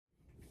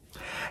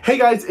Hey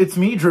guys, it's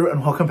me, Drew,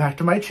 and welcome back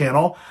to my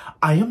channel.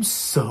 I am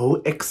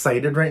so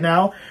excited right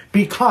now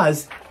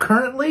because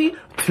currently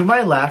to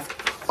my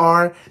left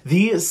are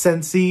the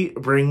Scentsy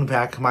Bring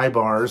Back My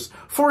Bars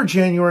for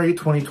January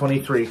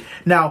 2023.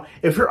 Now,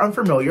 if you're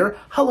unfamiliar,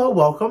 hello,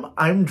 welcome.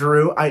 I'm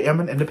Drew. I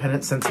am an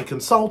independent Scentsy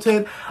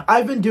consultant.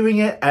 I've been doing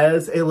it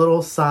as a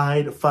little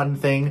side fun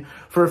thing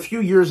for a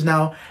few years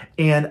now,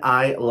 and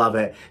I love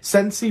it.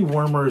 Scentsy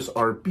warmers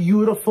are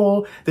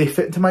beautiful. They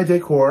fit into my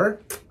decor.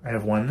 I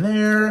have one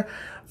there.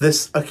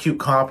 This acute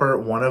copper,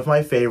 one of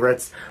my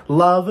favorites.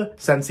 Love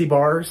Scentsy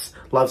bars,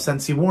 love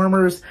Scentsy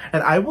warmers,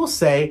 and I will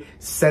say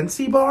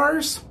Scentsy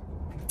bars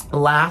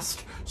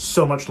last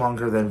so much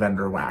longer than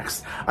vendor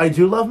wax. I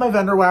do love my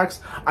vendor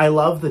wax. I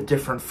love the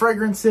different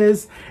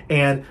fragrances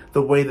and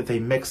the way that they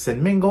mix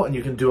and mingle, and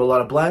you can do a lot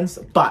of blends,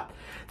 but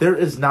there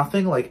is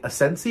nothing like a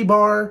Scentsy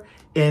bar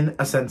in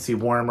a Scentsy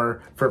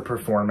warmer for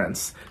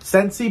performance.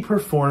 Scentsy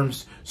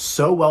performs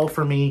so well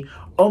for me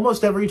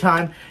almost every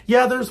time.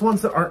 Yeah, there's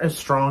ones that aren't as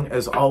strong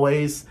as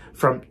always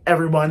from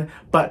everyone,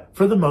 but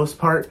for the most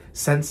part,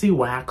 Scentsy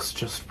wax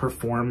just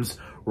performs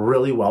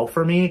really well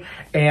for me.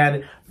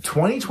 And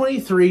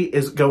 2023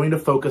 is going to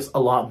focus a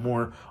lot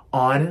more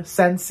on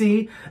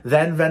Scentsy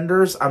than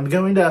vendors. I'm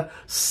going to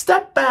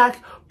step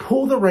back,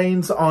 pull the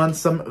reins on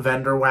some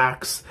vendor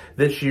wax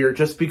this year,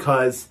 just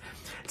because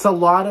it's a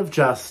lot of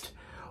just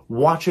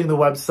watching the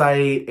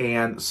website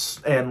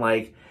and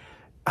like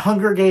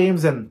Hunger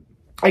Games, and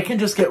it can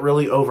just get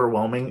really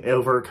overwhelming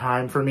over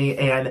time for me,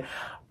 and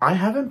I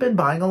haven't been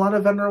buying a lot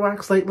of vendor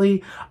wax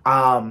lately.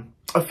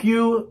 A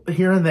few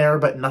here and there,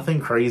 but nothing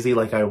crazy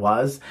like I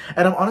was,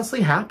 and I'm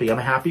honestly happy. I'm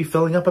happy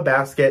filling up a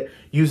basket,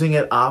 using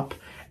it up,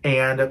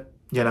 and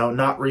you know,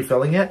 not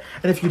refilling it.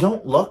 And if you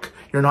don't look,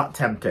 you're not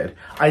tempted.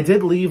 I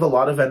did leave a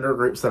lot of vendor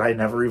groups that I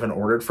never even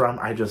ordered from.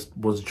 I just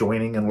was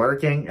joining and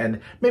lurking,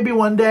 and maybe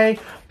one day,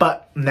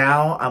 but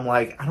now I'm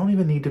like, I don't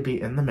even need to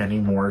be in them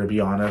anymore, to be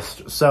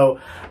honest.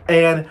 So,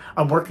 and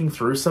I'm working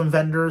through some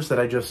vendors that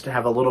I just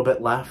have a little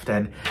bit left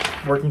and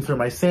working through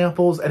my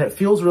samples, and it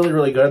feels really,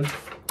 really good.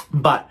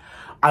 But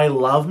I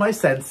love my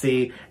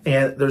Scentsy,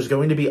 and there's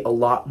going to be a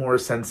lot more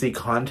Scentsy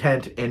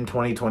content in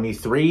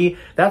 2023.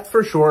 That's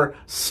for sure,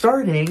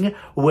 starting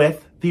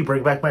with the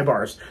Bring Back My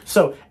Bars.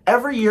 So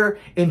every year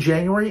in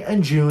January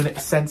and June,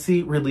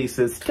 Scentsy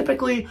releases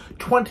typically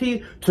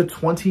 20 to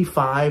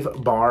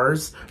 25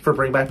 bars for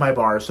Bring Back My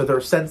Bars. So there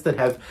are scents that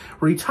have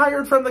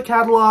retired from the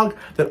catalog,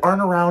 that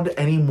aren't around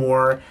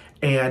anymore,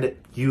 and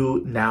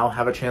you now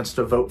have a chance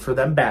to vote for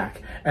them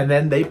back. And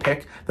then they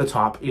pick the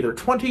top either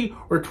 20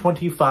 or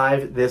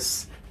 25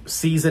 this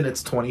season.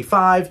 It's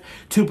 25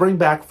 to bring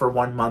back for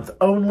 1 month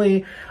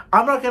only.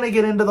 I'm not going to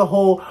get into the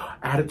whole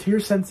add it to your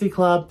Scentsy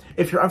Club.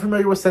 If you're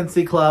unfamiliar with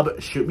Scentsy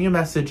Club, shoot me a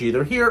message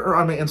either here or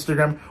on my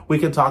Instagram. We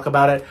can talk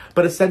about it.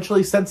 But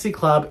essentially, Scentsy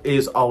Club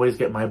is always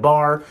get my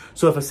bar.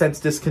 So if a scent's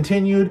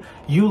discontinued,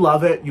 you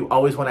love it. You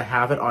always want to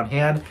have it on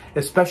hand,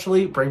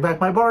 especially Bring Back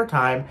My Bar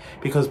time,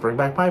 because Bring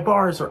Back My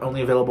Bars are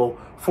only available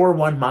for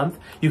 1 month.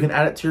 You can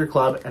add it to your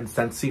club, and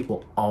Scentsy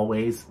will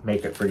always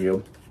make it for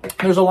you.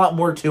 There's a lot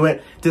more to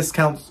it,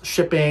 discounts,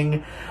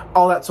 shipping,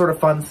 all that sort of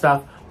fun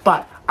stuff.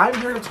 But I'm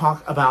here to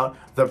talk about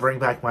the Bring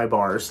Back My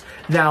Bars.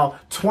 Now,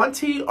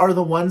 20 are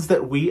the ones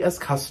that we as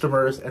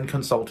customers and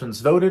consultants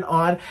voted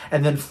on,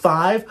 and then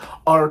 5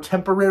 our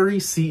temporary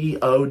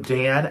CEO,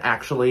 Dan,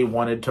 actually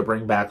wanted to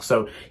bring back.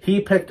 So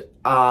he picked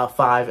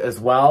 5 as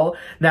well.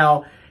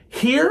 Now,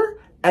 here,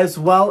 as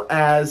well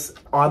as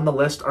on the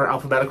list, are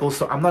alphabetical,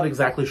 so I'm not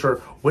exactly sure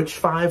which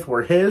 5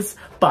 were his,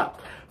 but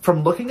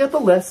from looking at the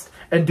list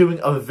and doing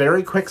a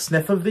very quick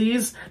sniff of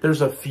these,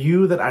 there's a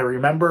few that I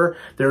remember.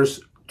 There's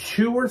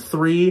 2 or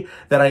 3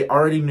 that I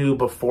already knew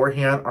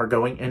beforehand are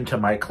going into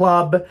my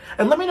club.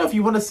 And let me know if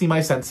you want to see my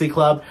Scentsy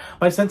Club.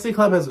 My Scentsy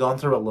Club has gone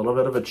through a little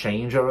bit of a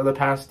change over the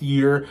past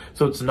year,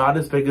 so it's not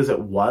as big as it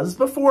was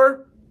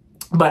before.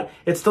 But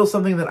it's still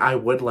something that I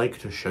would like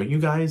to show you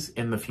guys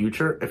in the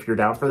future, if you're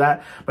down for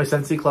that. My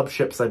Scentsy Club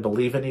ships, I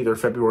believe, in either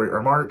February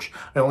or March.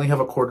 I only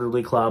have a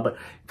quarterly club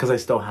because I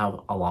still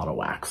have a lot of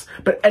wax.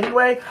 But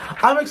anyway,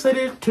 I'm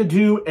excited to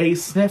do a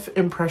sniff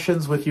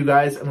impressions with you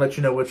guys and let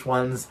you know which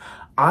ones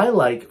I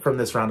like from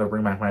this round of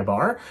Bring Back My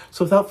Bar.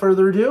 So without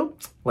further ado,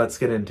 let's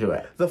get into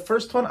it. The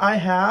first one I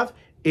have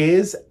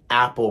is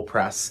Apple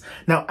Press.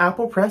 Now,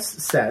 Apple Press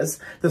says,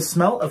 the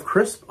smell of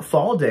crisp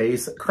fall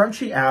days,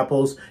 crunchy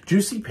apples,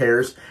 juicy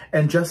pears,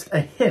 and just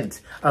a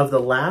hint of the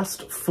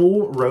last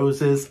full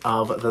roses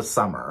of the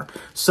summer.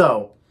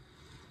 So,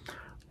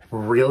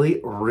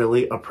 really,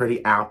 really a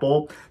pretty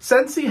apple.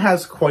 Scentsy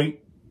has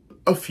quite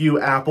a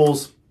few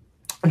apples.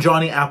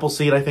 Johnny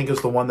Appleseed, I think,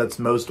 is the one that's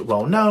most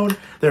well known.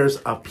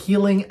 There's a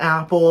peeling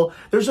apple.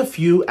 There's a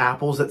few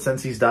apples that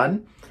Scentsy's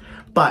done,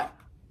 but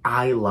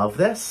I love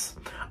this.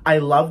 I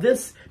love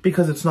this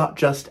because it's not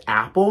just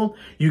apple.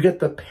 You get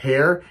the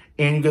pear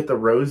and you get the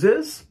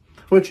roses,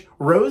 which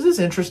rose is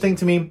interesting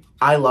to me.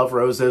 I love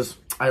roses.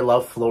 I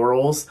love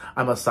florals.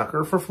 I'm a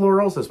sucker for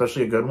florals,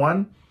 especially a good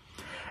one.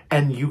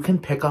 And you can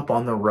pick up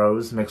on the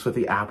rose mixed with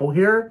the apple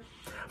here.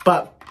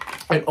 But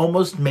it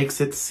almost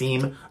makes it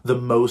seem the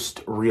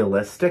most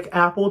realistic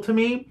apple to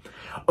me,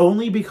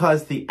 only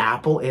because the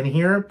apple in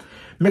here,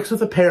 mixed with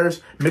the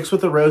pears, mixed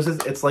with the roses,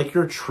 it's like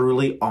you're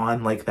truly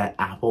on like that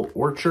apple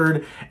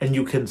orchard, and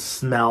you can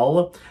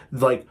smell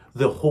like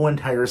the whole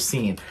entire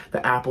scene.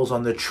 The apples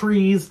on the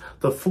trees,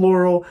 the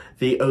floral,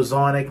 the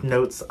ozonic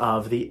notes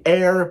of the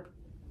air.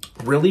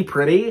 Really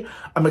pretty.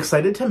 I'm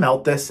excited to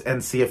melt this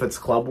and see if it's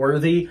club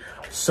worthy.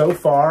 So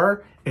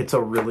far, it's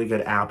a really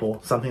good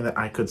apple, something that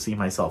I could see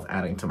myself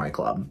adding to my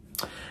club.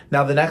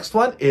 Now, the next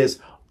one is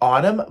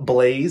Autumn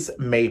Blaze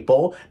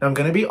Maple. Now, I'm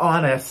going to be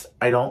honest,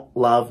 I don't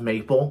love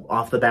maple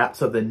off the bat,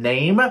 so the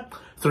name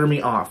threw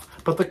me off.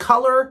 But the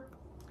color,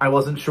 I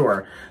wasn't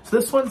sure. So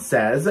this one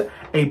says,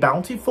 a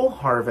bountiful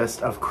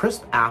harvest of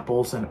crisp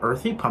apples and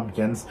earthy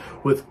pumpkins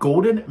with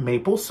golden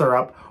maple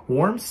syrup,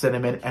 warm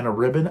cinnamon, and a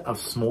ribbon of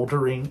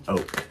smoldering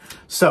oak.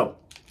 So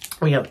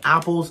we have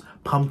apples,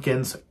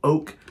 pumpkins,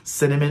 oak,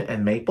 cinnamon,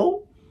 and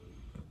maple.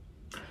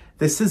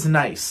 This is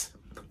nice.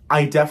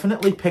 I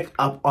definitely pick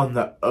up on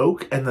the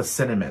oak and the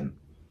cinnamon.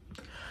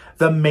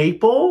 The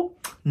maple,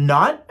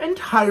 not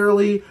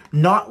entirely,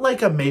 not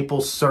like a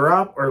maple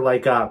syrup or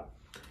like a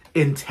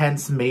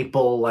intense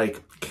maple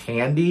like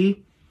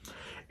candy.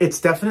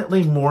 It's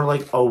definitely more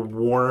like a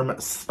warm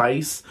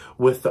spice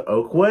with the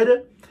oak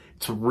wood.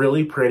 It's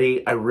really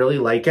pretty. I really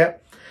like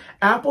it.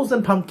 Apples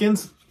and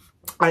pumpkins,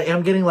 I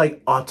am getting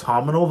like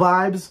autumnal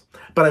vibes,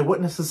 but I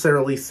wouldn't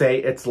necessarily say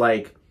it's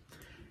like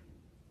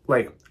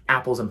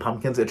apples and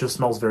pumpkins. It just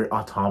smells very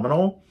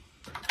autumnal.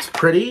 It's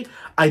pretty.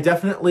 I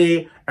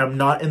definitely am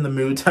not in the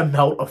mood to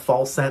melt a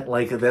fall scent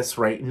like this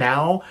right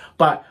now,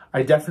 but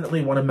I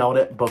definitely want to melt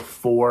it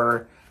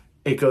before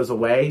it goes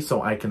away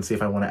so I can see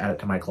if I want to add it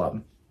to my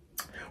club.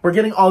 We're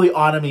getting all the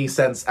autumn-y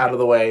scents out of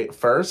the way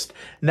first.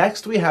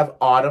 Next, we have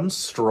Autumn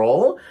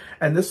Stroll,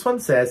 and this one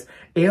says,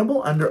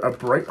 amble under a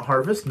bright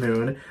harvest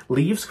moon,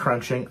 leaves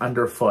crunching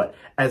underfoot,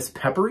 as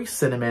peppery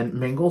cinnamon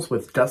mingles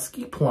with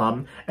dusky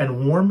plum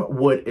and warm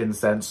wood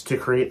incense to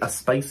create a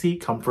spicy,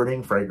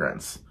 comforting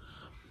fragrance.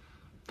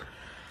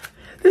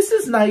 This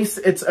is nice.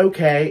 It's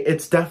okay.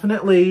 It's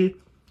definitely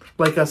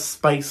like a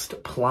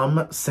spiced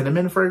plum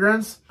cinnamon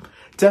fragrance.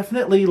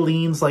 Definitely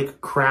leans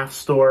like craft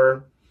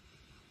store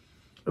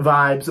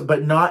vibes,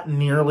 but not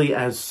nearly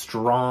as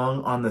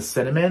strong on the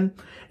cinnamon.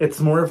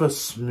 It's more of a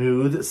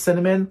smooth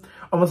cinnamon,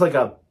 almost like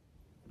a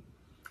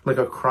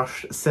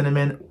crushed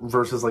cinnamon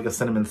versus like a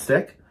cinnamon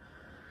stick.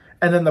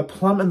 And then the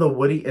plum and the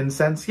woody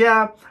incense,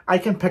 yeah, I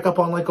can pick up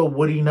on like a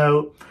woody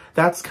note.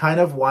 That's kind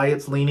of why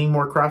it's leaning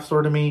more craft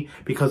store to me,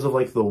 because of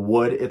like the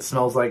wood. It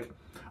smells like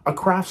a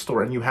craft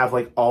store, and you have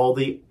like all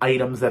the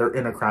items that are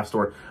in a craft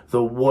store.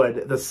 The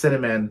wood, the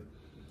cinnamon.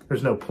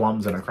 There's no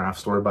plums in a craft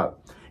store, but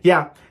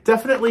yeah,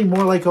 definitely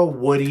more like a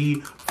woody,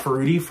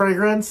 fruity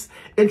fragrance.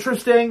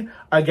 Interesting.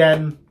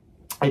 Again,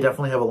 I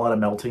definitely have a lot of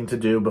melting to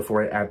do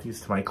before I add these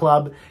to my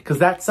club, because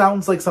that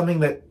sounds like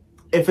something that,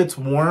 if it's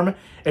warm,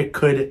 it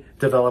could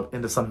develop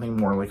into something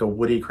more like a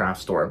woody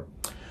craft store.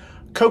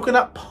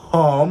 Coconut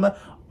Palm,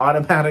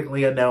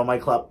 automatically a no in my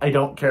club. I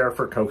don't care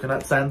for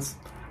coconut scents.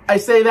 I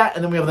say that,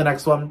 and then we have the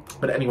next one.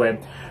 But anyway,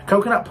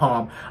 Coconut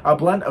Palm, a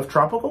blend of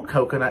tropical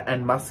coconut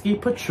and musky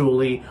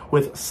patchouli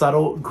with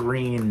subtle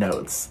green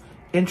notes.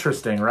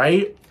 Interesting,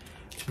 right?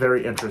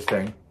 Very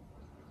interesting.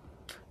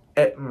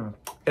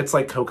 It's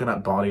like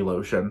coconut body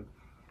lotion.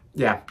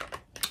 Yeah.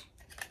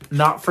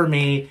 Not for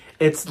me.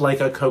 It's like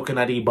a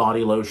coconutty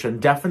body lotion.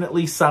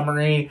 Definitely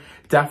summery.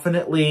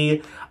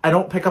 Definitely, I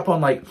don't pick up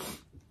on like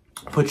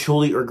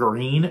patchouli or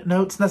green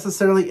notes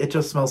necessarily. It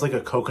just smells like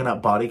a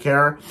coconut body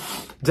care.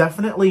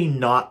 Definitely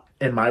not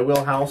in my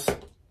wheelhouse.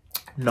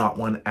 Not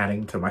one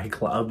adding to my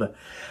club.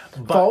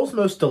 Fall's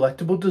most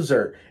delectable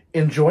dessert.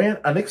 Enjoy an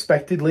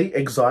unexpectedly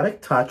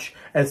exotic touch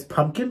as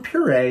pumpkin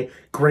puree,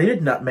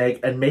 grated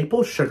nutmeg, and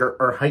maple sugar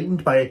are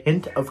heightened by a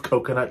hint of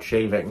coconut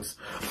shavings.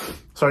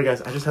 Sorry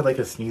guys, I just had like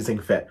a sneezing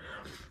fit.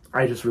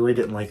 I just really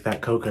didn't like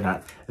that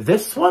coconut.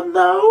 This one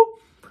though,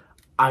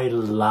 I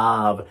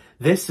love.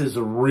 This is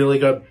really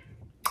good.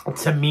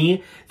 To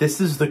me,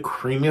 this is the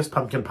creamiest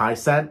pumpkin pie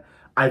scent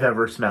I've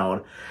ever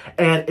smelled.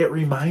 And it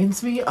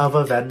reminds me of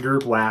a Vendor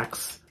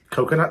Wax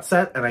coconut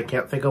scent, and I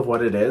can't think of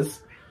what it is.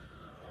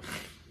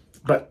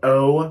 But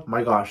oh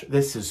my gosh,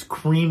 this is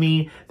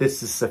creamy,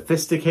 this is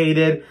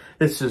sophisticated,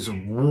 this is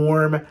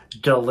warm,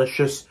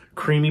 delicious,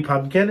 creamy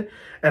pumpkin.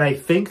 And I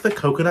think the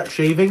coconut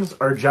shavings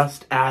are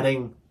just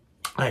adding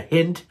a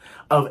hint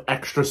of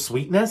extra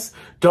sweetness.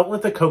 Don't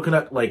let the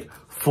coconut like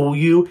fool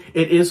you.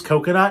 It is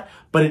coconut,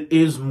 but it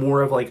is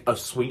more of like a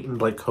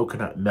sweetened like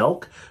coconut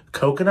milk.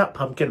 Coconut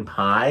pumpkin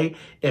pie,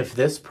 if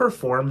this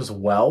performs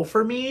well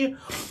for me,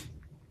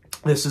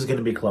 this is going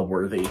to be club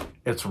worthy.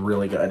 It's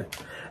really good.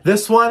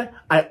 This one,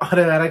 I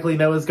automatically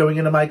know is going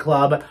into my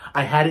club.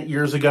 I had it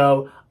years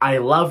ago. I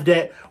loved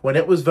it. When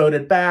it was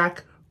voted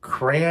back,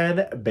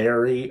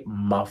 Cranberry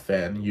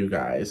Muffin, you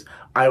guys.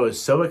 I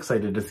was so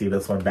excited to see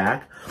this one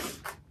back.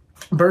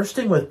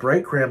 Bursting with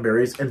bright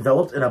cranberries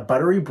enveloped in a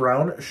buttery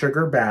brown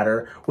sugar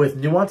batter with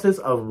nuances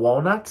of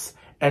walnuts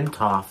and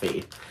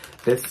toffee.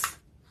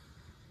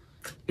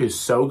 is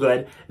so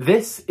good.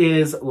 This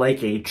is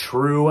like a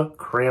true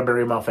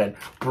cranberry muffin.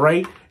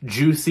 Bright,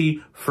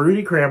 juicy,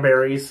 fruity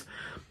cranberries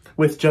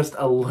with just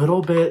a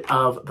little bit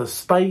of the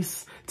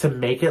spice to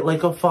make it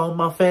like a fall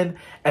muffin,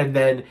 and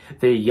then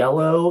the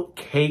yellow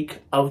cake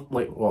of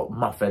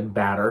muffin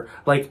batter,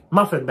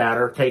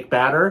 cake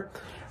batter.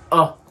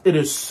 Oh, it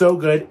is so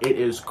good. It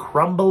is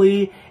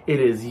crumbly. It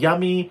is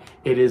yummy.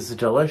 It is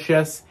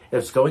delicious.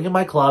 It's going in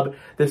my club.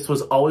 This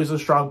was always a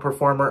strong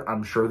performer.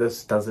 I'm sure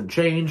this doesn't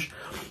change.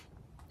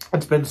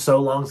 It's been so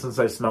long since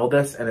I smelled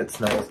this, and it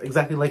smells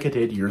exactly like it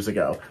did years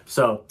ago.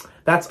 So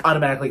that's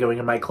automatically going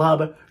in my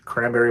club,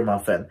 cranberry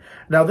muffin.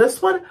 Now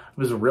this one I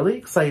was really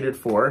excited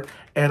for,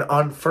 and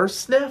on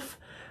first sniff,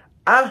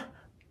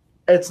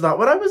 it's not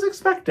what I was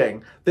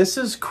expecting. This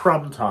is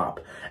Crumb Top,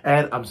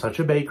 and I'm such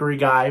a bakery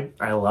guy.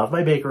 I love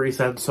my bakery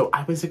scent, so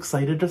I was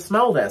excited to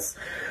smell this.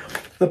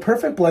 The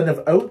perfect blend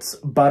of oats,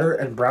 butter,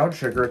 and brown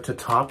sugar to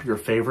top your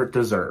favorite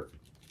dessert.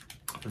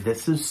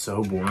 This is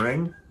so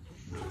boring.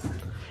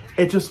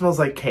 It just smells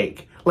like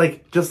cake,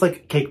 just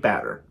like cake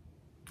batter,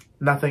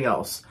 nothing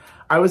else.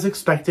 I was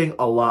expecting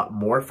a lot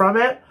more from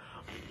it,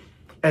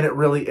 and it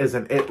really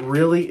isn't. It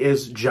really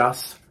is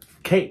just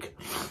cake.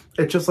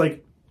 It's just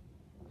like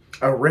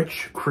a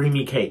rich,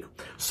 creamy cake.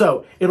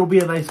 So it'll be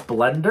a nice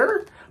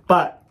blender,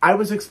 but I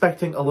was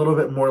expecting a little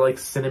bit more like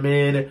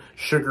cinnamon,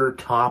 sugar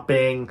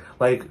topping,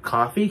 like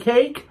coffee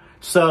cake.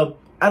 So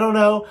I don't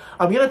know.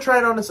 I'm going to try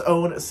it on its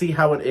own, see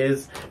how it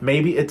is.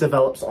 Maybe it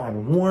develops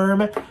on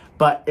warm,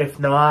 but if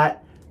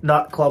not,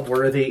 not club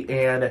worthy,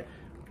 and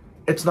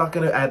it's not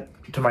going to add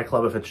to my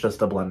club if it's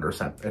just a blender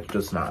scent. It's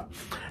just not.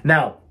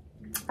 Now,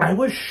 I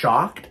was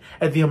shocked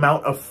at the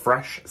amount of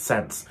fresh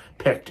scents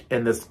picked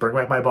in this Bring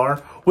Back My Bar,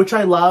 which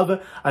I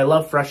love. I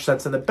love fresh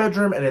scents in the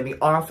bedroom and in the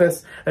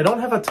office. I don't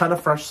have a ton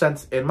of fresh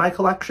scents in my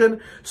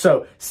collection,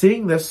 so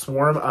seeing this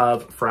swarm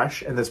of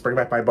fresh in this Bring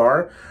Back My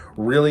Bar,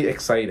 really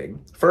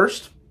exciting.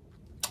 First,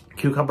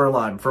 cucumber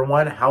lime. For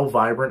one, how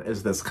vibrant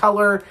is this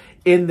color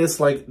in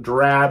this like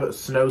drab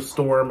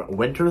snowstorm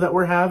winter that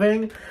we're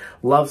having?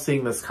 Love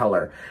seeing this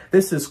color.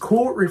 This is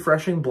cool,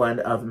 refreshing blend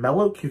of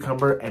mellow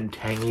cucumber and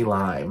tangy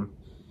lime.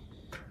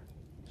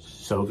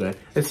 So good.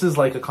 This is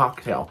like a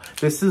cocktail.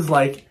 This is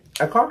like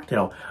a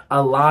cocktail.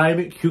 A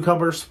lime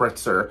cucumber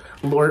spritzer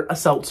or a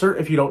seltzer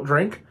if you don't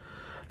drink.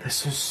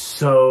 This is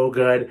so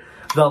good.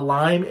 The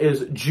lime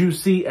is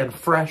juicy and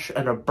fresh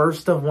and a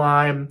burst of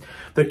lime.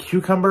 The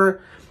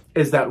cucumber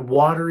is that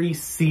watery,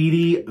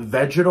 seedy,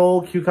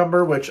 vegetal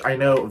cucumber, which I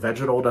know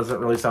vegetal doesn't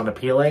really sound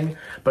appealing,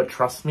 but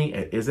trust me,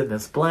 it is in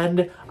this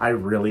blend. I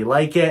really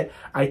like it.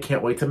 I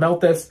can't wait to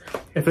melt this.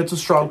 If it's a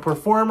strong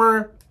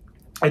performer,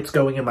 it's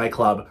going in my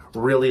club.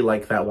 Really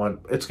like that one.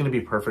 It's going to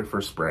be perfect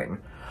for spring.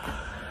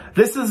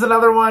 This is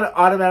another one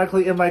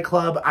automatically in my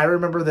club. I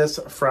remember this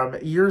from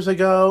years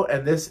ago,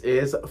 and this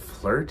is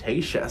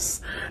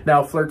Flirtatious.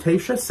 Now,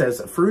 Flirtatious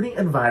says, fruity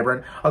and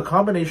vibrant, a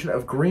combination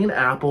of green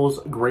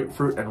apples,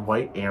 grapefruit, and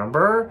white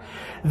amber.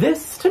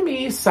 This, to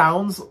me,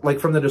 sounds,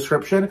 like from the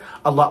description,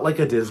 a lot like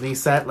a Disney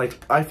scent.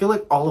 Like, I feel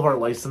like all of our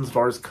licensed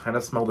bars kind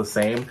of smell the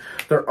same.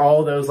 They're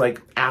all those,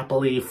 like,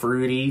 appley,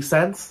 fruity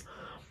scents.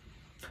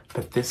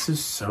 But this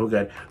is so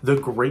good. The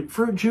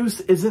grapefruit juice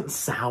isn't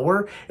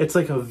sour. It's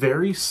like a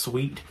very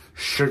sweet,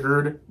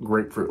 sugared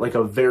grapefruit, like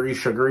a very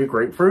sugary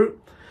grapefruit.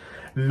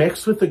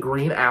 Mixed with the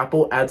green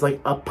apple adds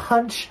like a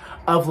punch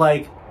of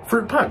like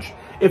fruit punch.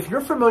 If you're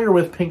familiar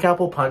with Pink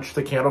Apple Punch,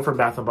 the candle from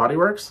Bath & Body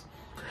Works,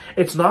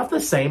 it's not the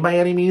same by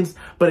any means,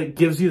 but it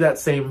gives you that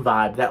same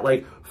vibe, that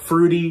like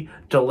fruity,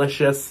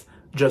 delicious,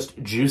 just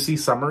juicy,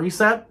 summery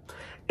scent.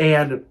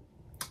 And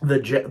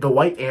the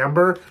white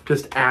amber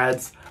just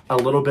adds a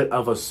little bit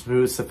of a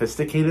smooth,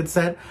 sophisticated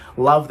scent.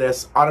 Love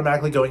this.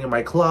 Automatically going in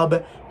my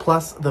club,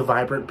 plus the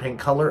vibrant pink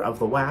color of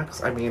the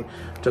wax. I mean,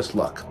 just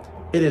look.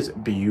 It is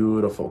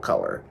beautiful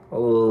color.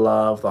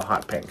 Love the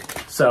hot pink.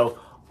 So,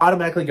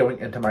 automatically going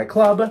into my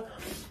club.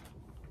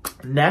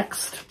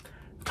 Next,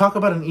 talk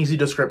about an easy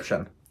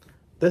description.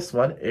 This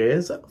one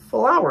is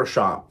Flower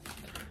Shop.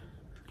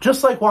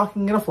 Just like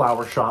walking in a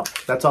flower shop.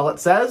 That's all it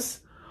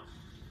says.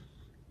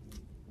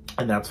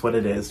 And that's what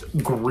it is.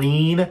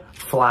 Green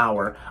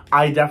flower.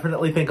 I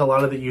definitely think a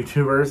lot of the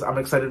YouTubers, I'm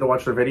excited to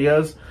watch their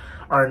videos,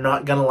 are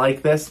not gonna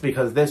like this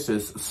because this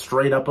is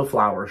straight up a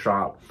flower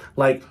shop.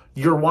 Like,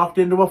 you're walked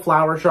into a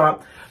flower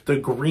shop, the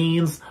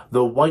greens,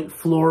 the white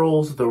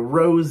florals, the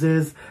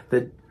roses,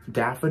 the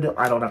daffodil,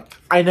 I don't know.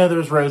 I know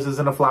there's roses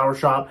in a flower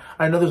shop.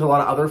 I know there's a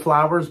lot of other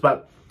flowers,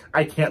 but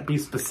I can't be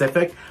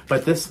specific,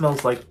 but this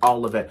smells like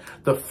all of it.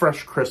 The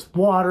fresh, crisp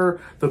water,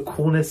 the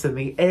coolness in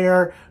the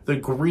air, the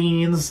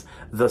greens,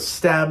 the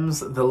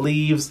stems, the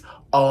leaves,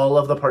 all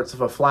of the parts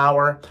of a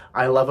flower.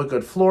 I love a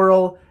good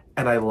floral,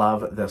 and I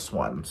love this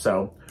one.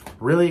 So,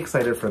 really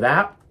excited for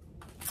that.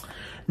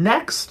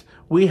 Next,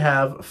 we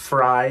have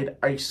fried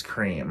ice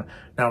cream.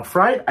 Now,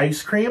 fried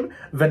ice cream,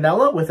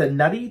 vanilla with a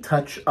nutty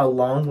touch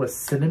along with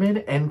cinnamon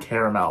and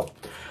caramel.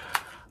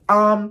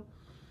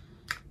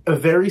 A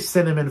very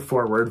cinnamon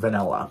forward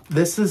vanilla.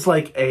 This is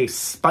like a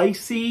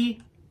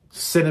spicy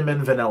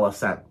cinnamon vanilla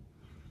scent.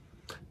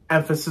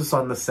 emphasis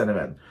on the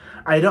cinnamon.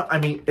 I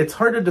mean, it's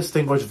hard to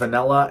distinguish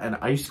vanilla and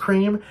ice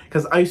cream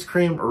because ice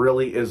cream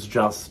really is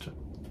just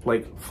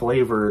like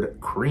flavored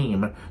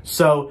cream.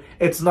 So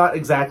it's not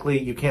exactly,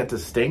 you can't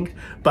distinct,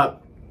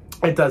 but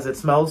it does. It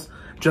smells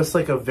just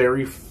like a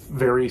very,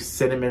 very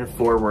cinnamon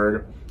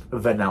forward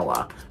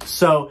vanilla.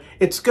 So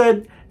it's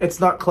good. It's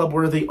not club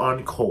worthy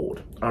on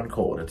cold. On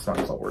cold, it's not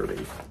club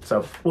worthy.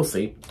 So we'll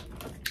see.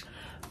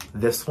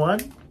 This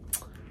one,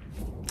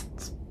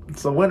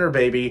 it's a winner,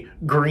 baby.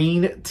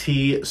 Green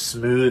tea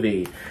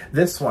smoothie.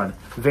 This one,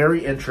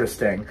 very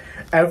interesting.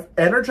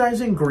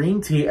 Energizing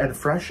green tea and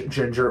fresh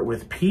ginger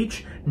with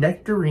peach,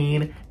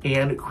 nectarine,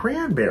 and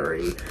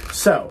cranberry.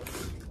 So,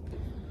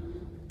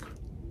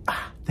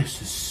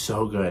 this is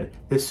so good.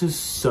 This is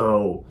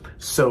so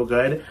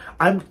good.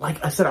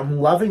 Like I said, I'm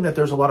loving that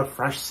there's a lot of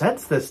fresh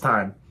scents this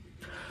time.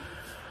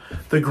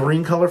 The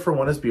green color for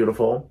one is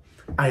beautiful.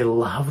 I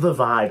love the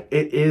vibe.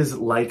 It is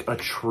like a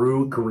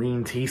true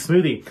green tea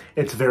smoothie.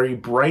 It's very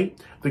bright.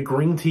 The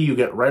green tea you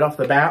get right off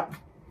the bat.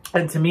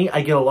 And to me,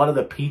 I get a lot of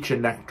the peach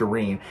and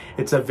nectarine.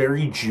 It's a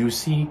very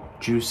juicy,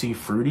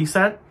 fruity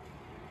scent.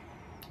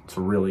 It's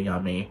really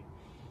yummy.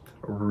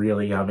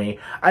 Really yummy.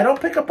 I don't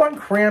pick up on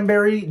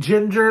cranberry,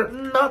 ginger,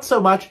 not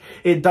so much.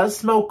 It does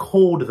smell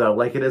cold though,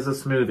 like it is a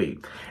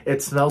smoothie.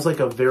 It smells like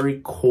a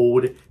very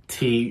cold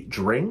tea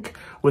drink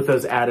with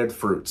those added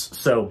fruits.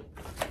 So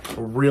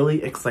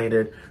really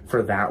excited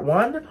for that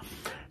one.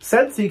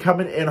 Scentsy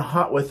coming in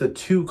hot with the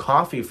 2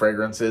 coffee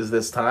fragrances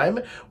this time.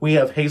 We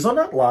have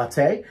hazelnut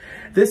latte.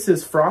 This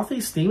is frothy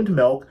steamed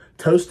milk,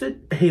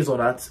 toasted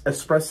hazelnuts,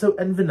 espresso,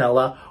 and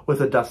vanilla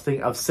with a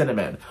dusting of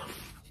cinnamon.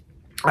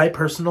 I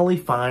personally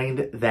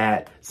find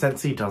that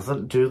Scentsy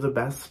doesn't do the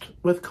best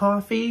with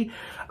coffee.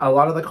 A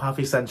lot of the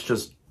coffee scents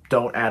just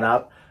don't add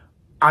up.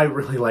 I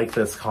really like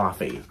this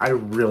coffee. I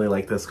really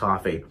like this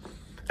coffee.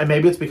 And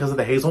maybe it's because of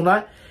the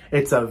hazelnut.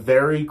 It's a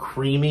very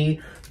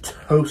creamy,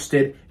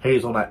 toasted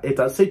hazelnut. It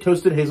does say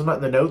toasted hazelnut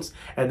in the notes,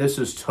 and this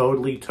is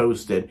totally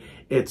toasted.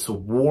 It's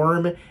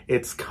warm.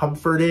 It's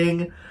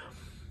comforting.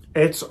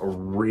 It's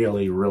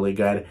really, really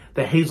good.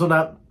 The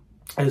hazelnut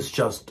is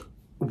just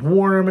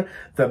warm.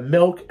 The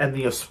milk and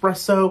the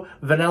espresso,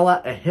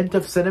 vanilla, a hint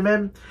of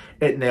cinnamon,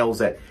 it nails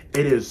it.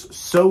 It is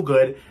so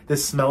good.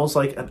 This smells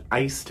like an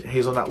iced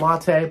hazelnut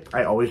latte.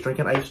 I always drink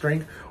an iced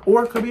drink,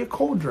 or it could be a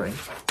cold drink,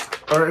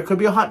 or it could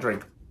be a hot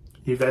drink.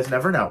 You guys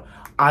never know.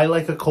 I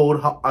like a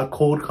cold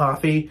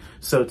coffee,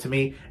 so to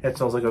me, it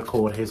smells like a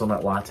cold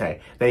hazelnut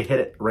latte. They hit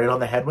it right on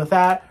the head with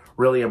that.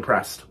 Really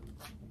impressed.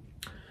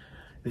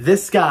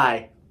 This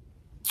guy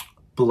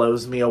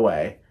blows me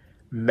away.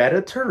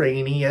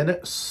 Mediterranean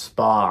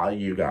Spa,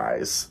 you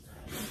guys.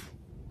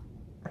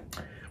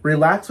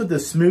 Relax with the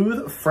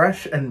smooth,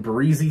 fresh, and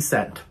breezy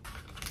scent.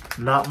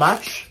 Not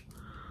much.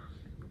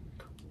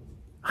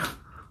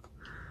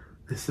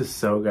 This is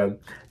so good.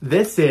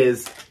 This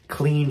is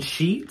clean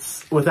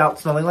sheets without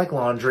smelling like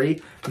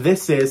laundry.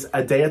 This is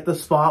a day at the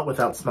spa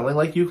without smelling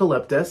like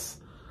eucalyptus.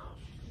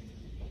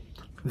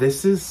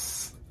 This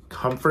is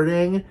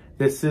comforting.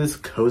 This is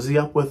cozy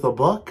up with a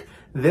book.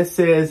 This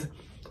is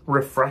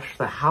refresh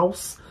the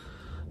house.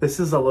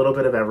 This is a little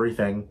bit of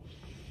everything.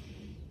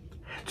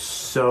 It's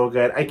so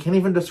good. I can't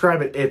even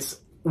describe it. It's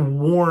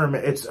warm,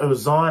 it's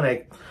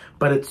ozonic,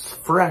 but it's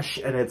fresh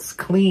and it's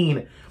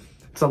clean.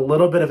 It's a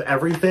little bit of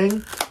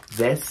everything.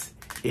 This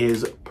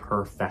is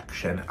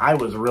perfection. I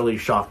was really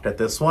shocked at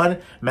this one.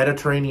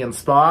 Mediterranean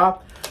Spa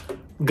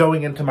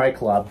going into my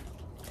club.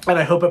 And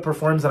I hope it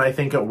performs, and I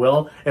think it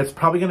will. It's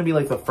probably going to be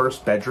like the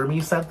first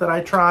bedroomy scent that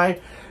I try,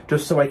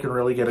 just so I can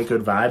really get a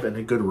good vibe and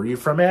a good read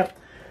from it.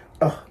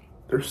 Oh,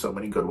 there's so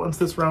many good ones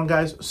this round,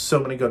 guys. So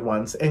many good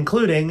ones,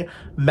 including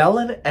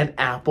melon and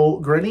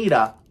apple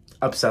granita.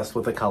 Obsessed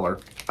with the color.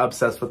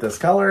 Obsessed with this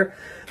color.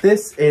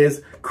 This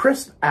is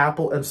crisp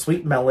apple and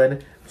sweet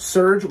melon,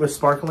 surge with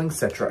sparkling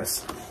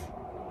citrus.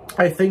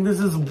 I think this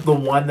is the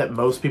one that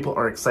most people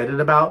are excited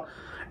about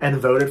and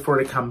voted for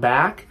to come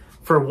back.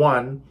 For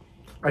one,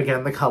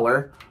 again, the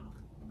color.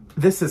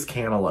 This is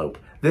cantaloupe.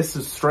 This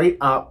is straight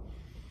up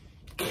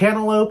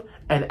cantaloupe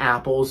and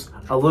apples.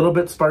 A little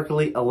bit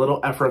sparkly, a little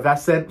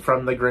effervescent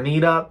from the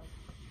granita.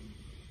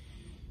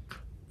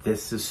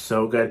 This is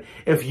so good.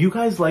 If you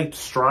guys liked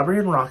strawberry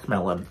and rock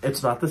melon,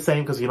 it's not the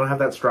same because you don't have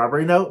that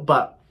strawberry note,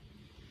 but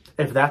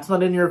if that's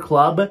not in your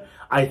club,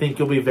 I think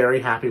you'll be very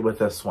happy with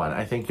this one.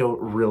 I think you'll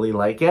really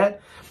like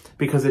it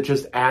because it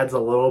just adds a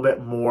little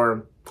bit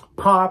more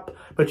pop,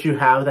 but you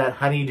have that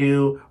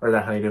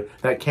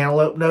that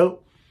cantaloupe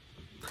note.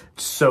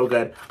 It's so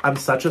good. I'm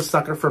such a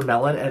sucker for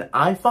melon, and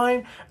I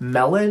find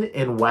melon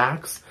in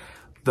wax,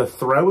 the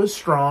throw is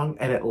strong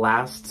and it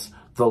lasts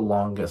the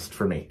longest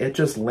for me. It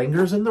just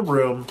lingers in the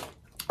room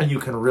and you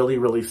can really,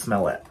 really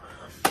smell it.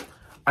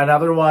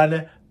 Another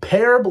one,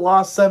 pear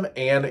blossom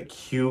and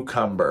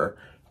cucumber.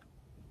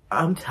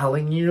 I'm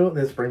telling you,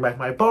 this Bring Back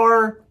My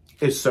Bar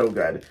is so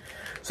good.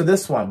 So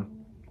this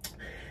one,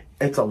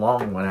 it's a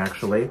long one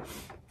actually.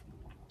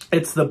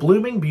 It's the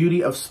blooming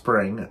beauty of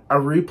spring, a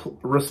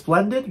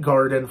resplendent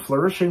garden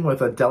flourishing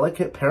with a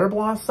delicate pear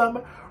blossom,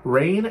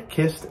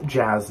 rain-kissed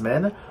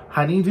jasmine,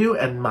 Honeydew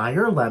and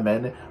Meyer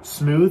lemon,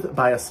 smoothed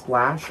by a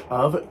splash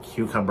of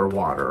cucumber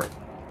water.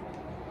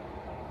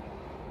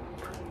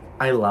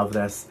 I love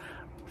this.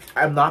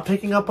 I'm not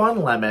picking up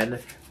on lemon.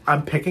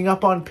 I'm picking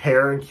up on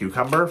pear and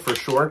cucumber for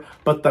sure.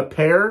 But the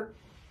pear,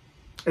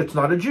 it's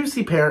not a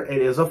juicy pear.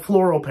 It is a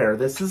floral pear.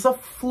 This is a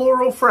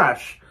floral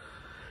fresh.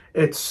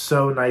 It's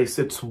so nice.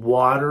 It's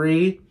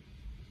watery.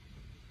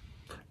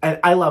 And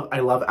I love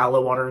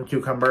aloe water and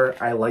cucumber.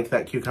 I like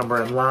that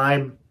cucumber and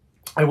lime.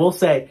 I will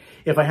say,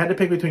 if I had to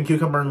pick between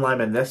cucumber and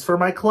lime and this for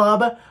my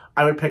club,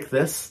 I would pick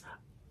this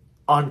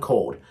on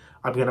cold.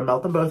 I'm going to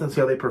melt them both and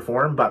see how they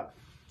perform, but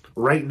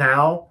right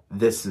now,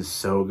 this is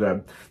so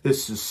good.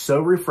 This is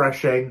so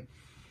refreshing.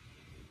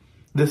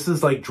 This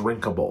is like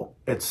drinkable.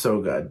 It's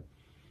so good.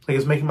 Like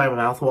it's making my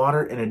mouth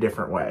water in a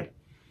different way.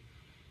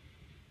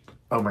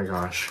 Oh my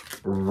gosh,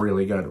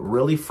 really good.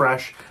 Really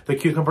fresh. The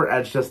cucumber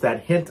adds just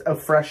that hint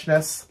of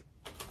freshness.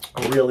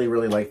 I really,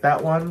 really like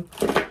that one.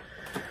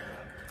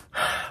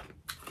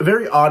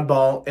 Very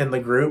oddball in the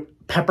group.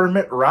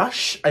 Peppermint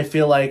Rush. I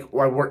feel like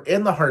we're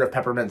in the heart of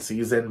peppermint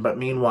season, but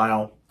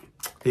meanwhile,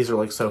 these are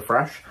like so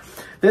fresh.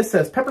 This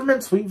says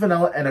peppermint, sweet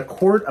vanilla, and a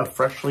quart of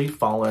freshly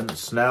fallen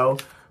snow.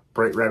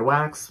 Bright red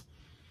wax.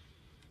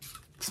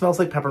 It smells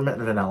like peppermint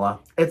and vanilla.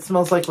 It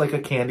smells like a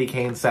candy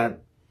cane scent.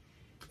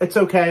 It's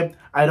okay.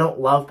 I don't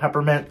love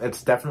peppermint.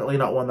 It's definitely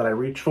not one that I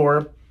reach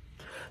for.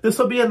 This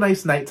will be a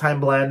nice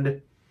nighttime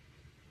blend.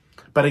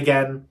 But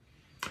again,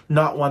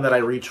 not one that I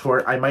reach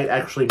for. I might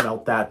actually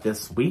melt that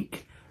this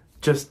week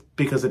just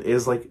because it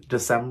is like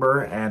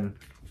December and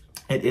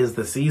it is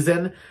the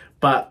season.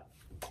 But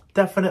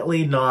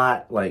definitely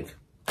not like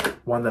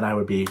one that I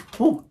would be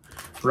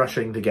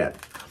rushing to get.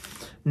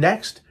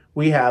 Next,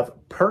 we have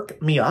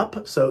Perk Me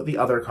Up, so the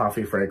other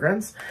coffee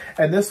fragrance.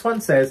 And this one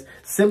says,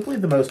 simply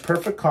the most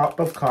perfect cup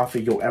of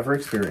coffee you'll ever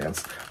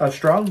experience. A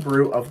strong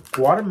brew of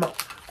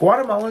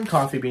Guatemalan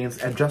coffee beans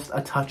and just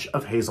a touch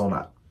of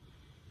hazelnut.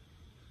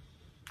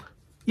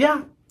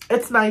 Yeah,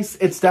 it's nice.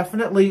 It's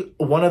definitely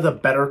one of the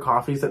better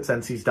coffees that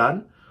Scentsy's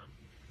done.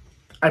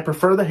 I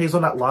prefer the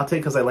hazelnut latte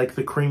because I like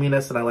the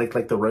creaminess and I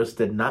like the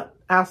roasted nut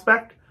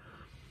aspect.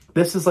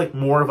 This is like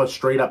more of a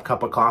straight up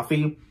cup of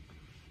coffee.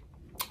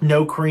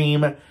 No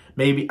cream,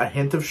 maybe a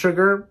hint of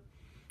sugar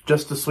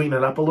just to sweeten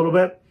it up a little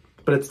bit.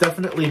 But it's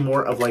definitely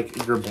more of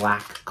like your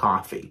black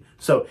coffee.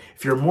 So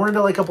if you're more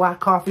into like a black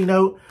coffee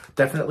note,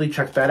 definitely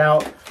check that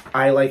out.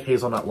 I like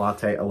hazelnut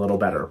latte a little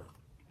better.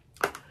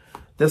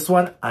 This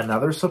one,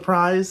 another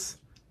surprise,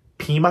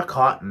 Pima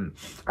Cotton.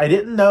 I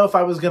didn't know if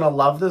I was going to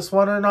love this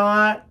one or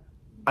not.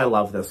 I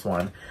love this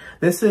one.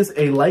 This is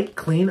a light,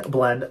 clean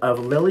blend of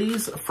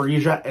lilies,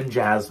 freesia, and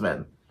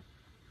jasmine.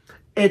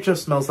 It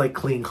just smells like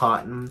clean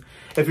cotton.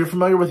 If you're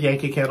familiar with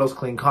Yankee Candle's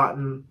Clean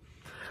Cotton,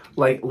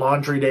 like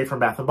Laundry Day from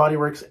Bath & Body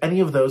Works, any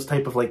of those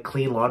type of like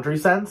clean laundry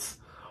scents,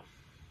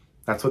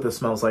 that's what this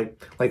smells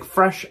like. Like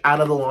fresh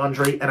out of the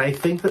laundry. And I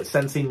think that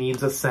Scentsy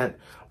needs a scent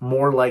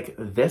more like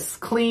this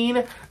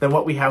clean than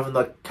what we have in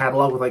the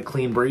catalog with like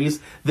Clean Breeze.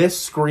 This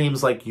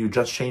screams like you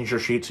just changed your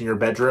sheets in your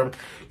bedroom.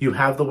 You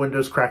have the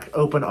windows cracked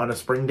open on a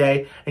spring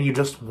day and you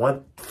just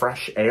want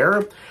fresh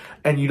air.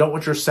 And you don't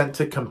want your scent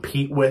to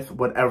compete with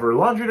whatever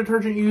laundry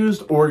detergent you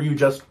used, or you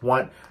just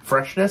want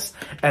freshness.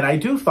 And I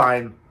do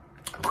find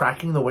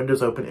cracking the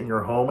windows open in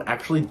your home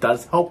actually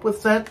does help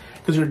with scent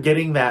because you're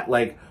getting that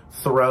like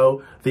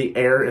the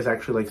air is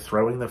actually like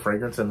throwing the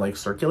fragrance and like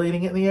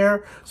circulating it in the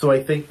air. So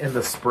I think in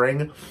the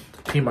spring,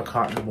 Pima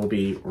Cotton will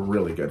be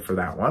really good for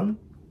that one.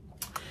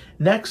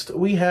 Next,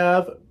 we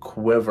have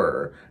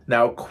Quiver.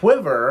 Now,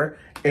 Quiver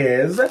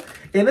is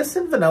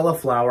innocent vanilla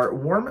flower,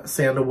 warm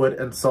sandalwood,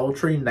 and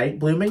sultry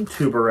night-blooming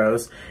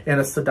tuberose in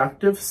a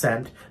seductive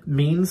scent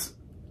means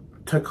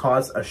to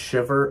cause a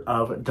shiver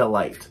of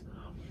delight.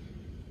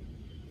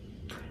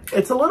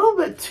 It's a little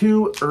bit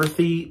too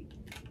earthy,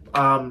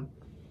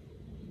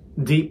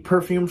 deep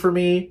perfume for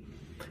me.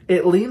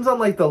 It leans on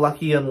like the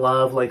Lucky in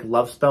Love, like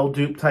Love Spell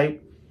dupe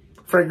type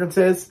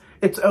fragrances.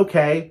 It's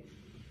okay.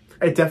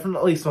 It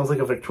definitely smells like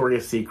a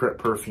Victoria's Secret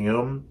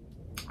perfume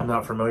I'm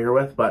not familiar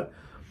with, but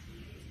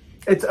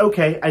it's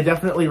okay. I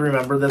definitely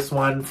remember this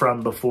one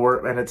from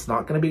before, and it's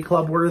not going to be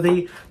club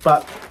worthy,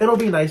 but it'll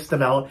be nice to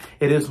melt.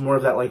 It is more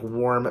of that like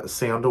warm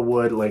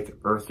sandalwood, like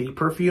earthy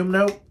perfume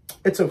note.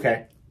 It's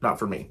okay. Not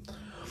for me.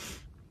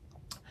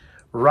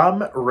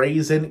 Rum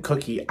Raisin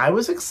Cookie. I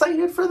was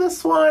excited for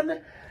this one.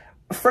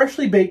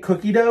 Freshly baked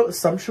cookie dough,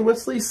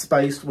 sumptuously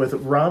spiced with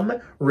rum,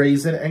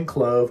 raisin, and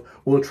clove,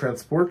 will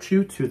transport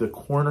you to the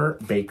corner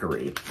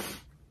bakery.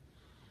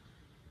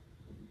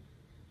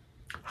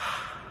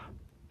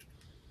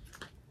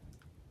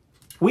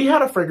 We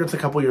had a fragrance a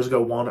couple years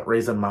ago, Walnut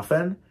Raisin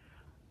Muffin.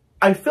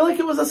 I feel like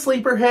it was a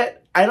sleeper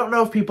hit. I don't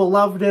know if people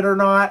loved it or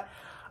not.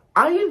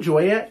 I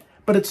enjoy it,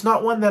 but it's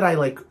not one that I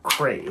like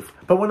crave.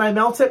 But when I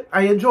melt it,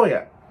 I enjoy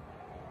it.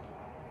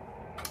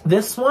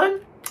 This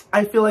one,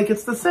 I feel like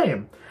it's the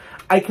same.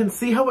 I can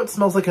see how it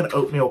smells like an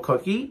oatmeal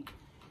cookie.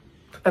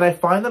 And I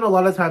find that a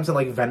lot of times in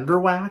like vendor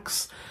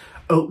wax,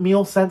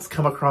 oatmeal scents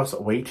come across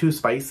way too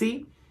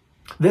spicy.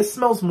 This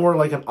smells more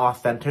like an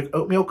authentic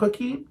oatmeal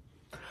cookie.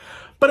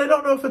 but I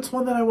don't know if it's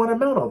one that I want to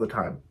melt all the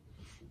time.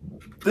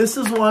 This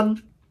is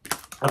one,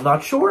 I'm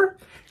not sure.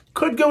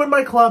 Could go in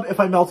my club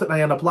if I melt it and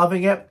I end up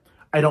loving it.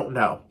 I don't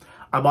know.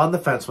 I'm on the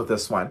fence with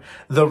this one.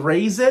 The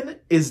raisin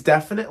is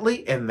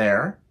definitely in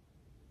there,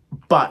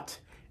 but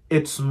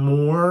it's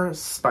more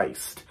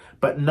spiced,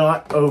 but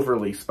not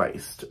overly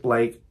spiced,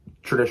 like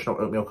traditional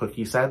oatmeal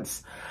cookie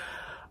scents.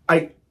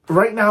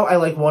 Right now, I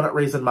like walnut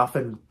raisin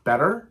muffin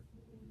better,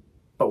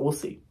 but we'll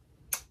see.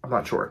 I'm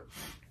not sure.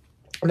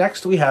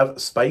 Next, we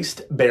have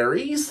spiced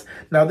berries.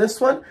 Now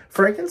this one,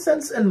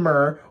 frankincense and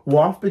myrrh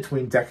waft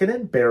between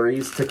decadent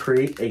berries to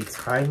create a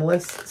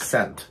timeless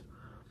scent.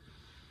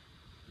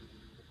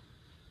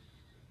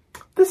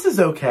 This is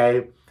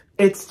okay.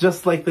 It's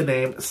just like the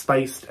name,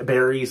 spiced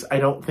berries. I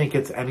don't think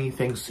it's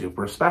anything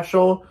super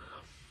special.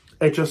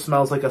 It just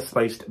smells like a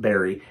spiced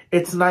berry.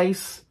 It's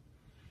nice,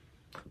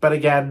 but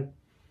again,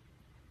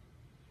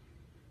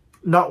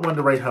 not one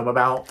to write home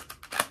about.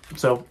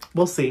 So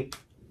we'll see.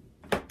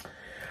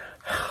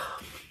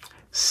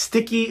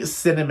 Sticky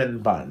cinnamon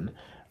bun.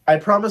 I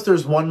promise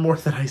there's one more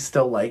that I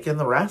still like in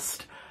the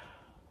rest.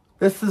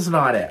 This is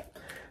not it.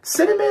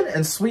 Cinnamon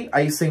and sweet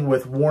icing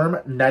with warm,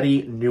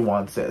 nutty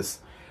nuances.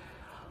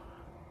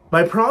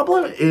 My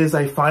problem is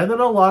I find that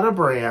a lot of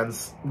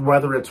brands,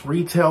 whether it's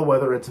retail,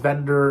 whether it's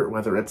vendor,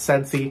 whether it's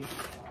Scentsy,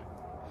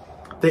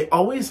 they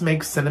always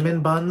make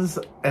cinnamon buns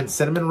and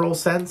cinnamon roll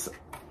scents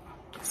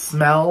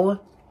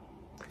smell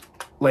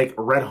like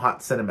red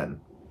hot cinnamon.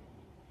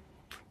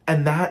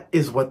 And that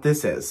is what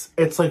this is.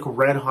 It's like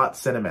red hot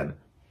cinnamon.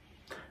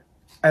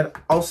 And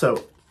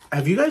also,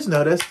 have you guys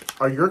noticed,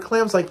 are your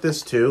clams like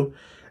this too?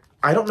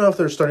 I don't know if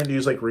they're starting to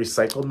use like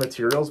recycled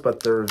materials,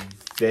 but they're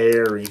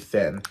very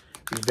thin.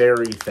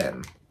 Very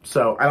thin.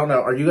 So, I don't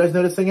know. Are you guys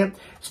noticing it?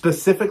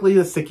 Specifically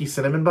the sticky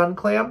cinnamon bun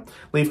clam?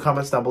 Leave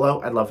comments down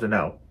below. I'd love to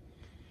know.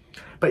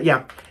 But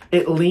yeah,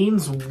 it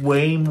leans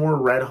way more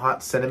red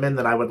hot cinnamon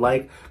than I would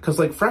like. Because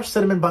like fresh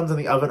cinnamon buns in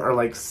the oven are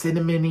like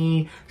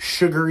cinnamony,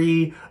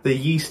 sugary, the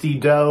yeasty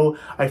dough.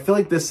 I feel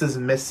like this is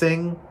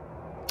missing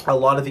a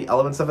lot of the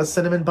elements of a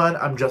cinnamon bun.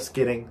 I'm just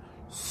getting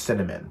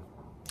cinnamon.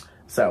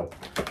 So,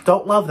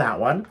 don't love that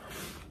one.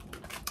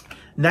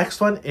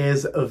 Next one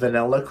is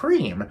vanilla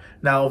cream.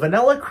 Now,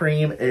 vanilla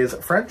cream is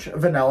French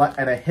vanilla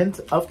and a hint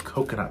of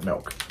coconut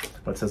milk.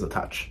 What says a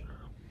touch?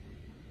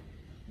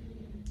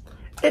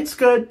 It's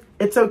good.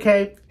 It's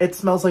okay. It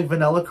smells like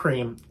vanilla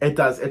cream. It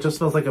does. It just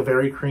smells like a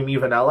very creamy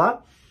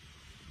vanilla.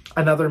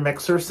 Another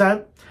mixer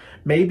scent.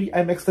 Maybe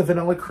I mix the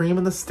vanilla cream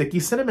and the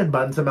sticky cinnamon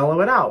bun to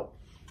mellow it out.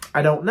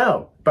 I don't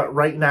know. But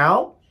right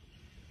now,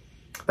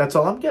 that's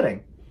all I'm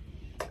getting.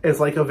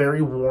 It's like a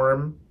very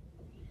warm,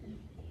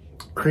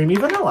 creamy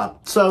vanilla.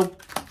 So,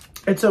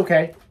 it's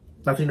okay.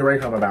 Nothing to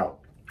write home about.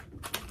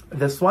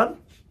 This one,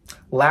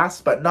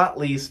 last but not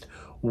least,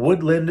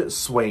 woodland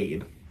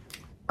suede.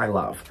 I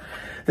love.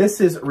 This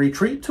is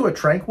retreat to a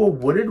tranquil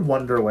wooded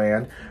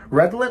wonderland,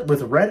 redolent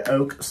with red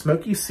oak,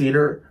 smoky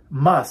cedar,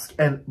 musk,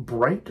 and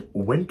bright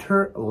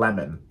winter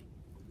lemon.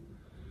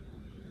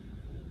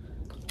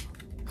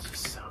 This is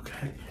so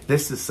good.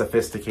 This is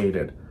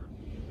sophisticated.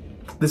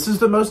 This is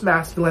the most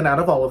masculine out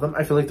of all of them.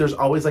 I feel like there's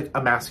always like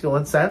a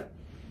masculine scent.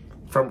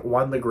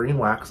 From the green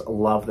wax.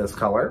 Love this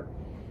color.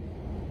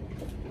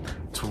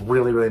 It's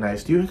really, really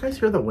nice. Do you guys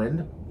hear the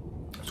wind?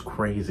 It's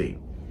crazy.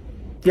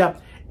 Yeah,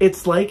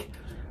 it's like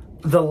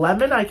the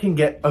lemon, I can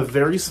get a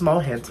very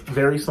small hint in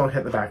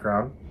the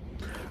background.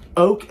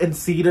 Oak and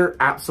cedar,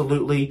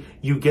 absolutely.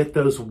 You get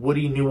those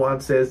woody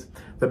nuances,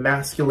 the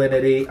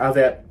masculinity of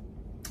it.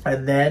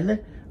 And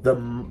then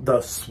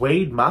the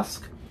suede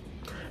musk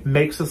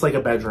makes this like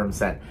a bedroom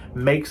scent.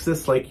 Makes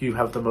this like you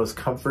have the most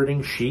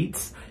comforting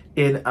sheets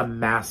in a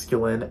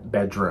masculine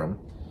bedroom.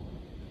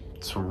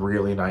 It's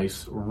really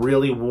nice,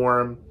 really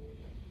warm.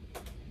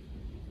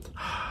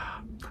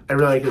 I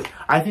really like this.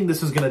 I think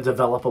this is going to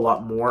develop a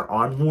lot more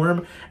on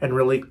warm and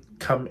really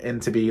come in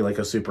to be like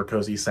a super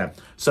cozy scent.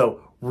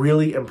 So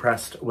really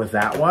impressed with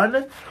that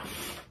one.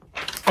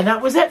 And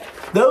that was it.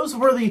 Those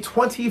were the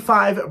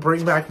 25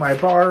 Bring Back My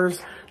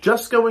Bars.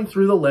 Just going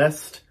through the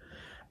list.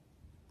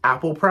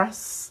 Apple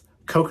Press,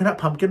 Coconut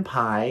Pumpkin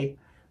Pie,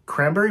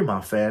 Cranberry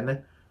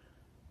Muffin,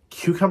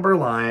 Cucumber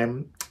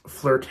Lime,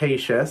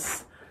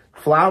 Flirtatious,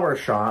 Flower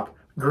Shop,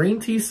 Green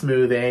Tea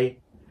Smoothie,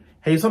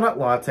 Hazelnut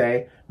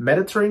Latte,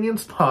 Mediterranean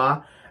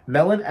Spa,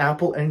 Melon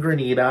Apple and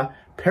Granita,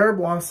 Pear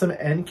Blossom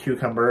and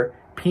Cucumber,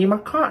 Pima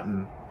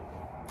Cotton,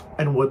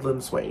 and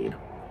Woodland Suede.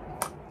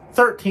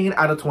 13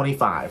 out of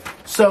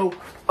 25. So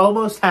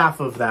almost half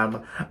of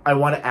them I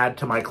want to add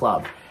to my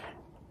club.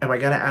 Am I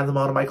going to add them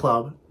all to my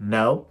club?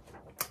 No.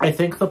 I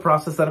think the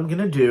process that I'm going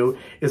to do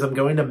is I'm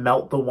going to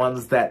melt the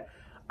ones that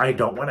I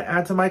don't want to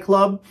add to my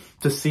club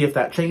to see if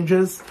that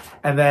changes.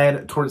 And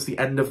then towards the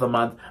end of the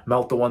month,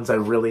 melt the ones I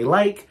really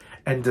like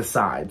and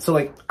decide. So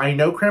like, I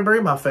know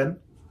Cranberry Muffin.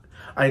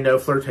 I know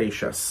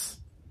Flirtatious.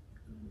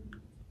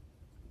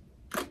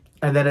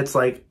 And then it's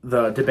like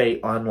the debate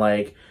on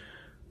like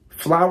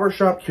Flower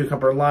Shop,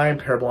 Cucumber Lime,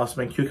 Pear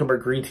Blossom and Cucumber,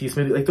 Green Tea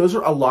Smoothie. Like those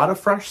are a lot of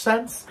fresh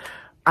scents.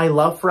 I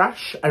love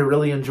fresh. I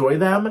really enjoy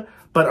them,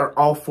 but are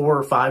all 4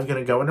 or 5 going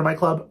to go into my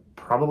club?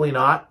 Probably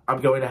not. I'm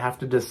going to have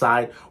to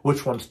decide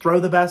which ones throw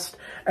the best.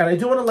 And I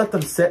do want to let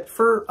them sit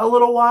for a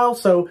little while.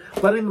 So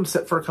letting them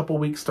sit for a couple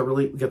weeks to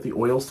really get the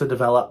oils to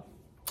develop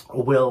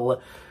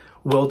will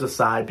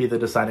be the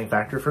deciding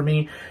factor for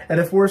me. And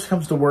if worse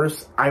comes to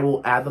worse, I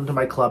will add them to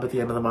my club at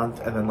the end of the month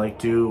and then like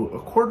do a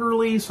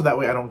quarterly, so that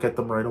way I don't get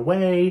them right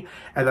away.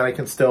 And then I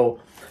can still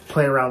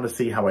play around to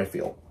see how I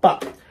feel.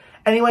 But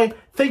anyway,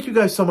 thank you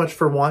guys so much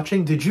for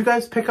watching. Did you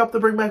guys pick up the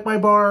Bring Back My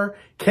Bar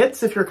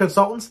kits if you're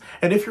consultants?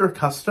 And if you're a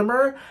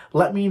customer,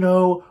 let me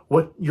know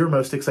what you're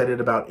most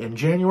excited about in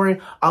January.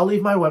 I'll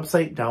leave my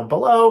website down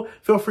below.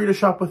 Feel free to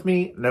shop with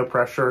me. No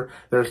pressure.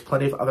 There's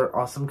plenty of other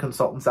awesome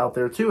consultants out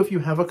there too if you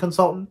have a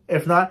consultant.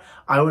 If not,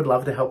 I would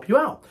love to help you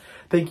out.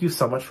 Thank you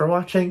so much for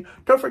watching.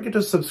 Don't forget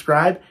to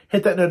subscribe.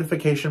 Hit that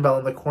notification bell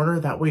in the corner.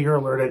 That way you're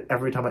alerted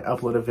every time I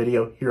upload a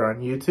video here on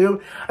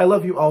YouTube. I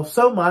love you all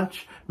so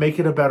much. Make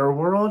it a better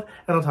world.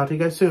 And I'll talk to you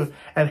guys soon.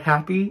 And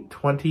happy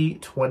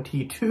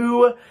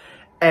 2022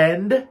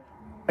 end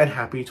and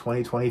happy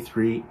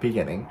 2023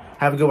 beginning.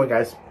 Have a good one,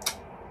 guys.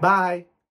 Bye.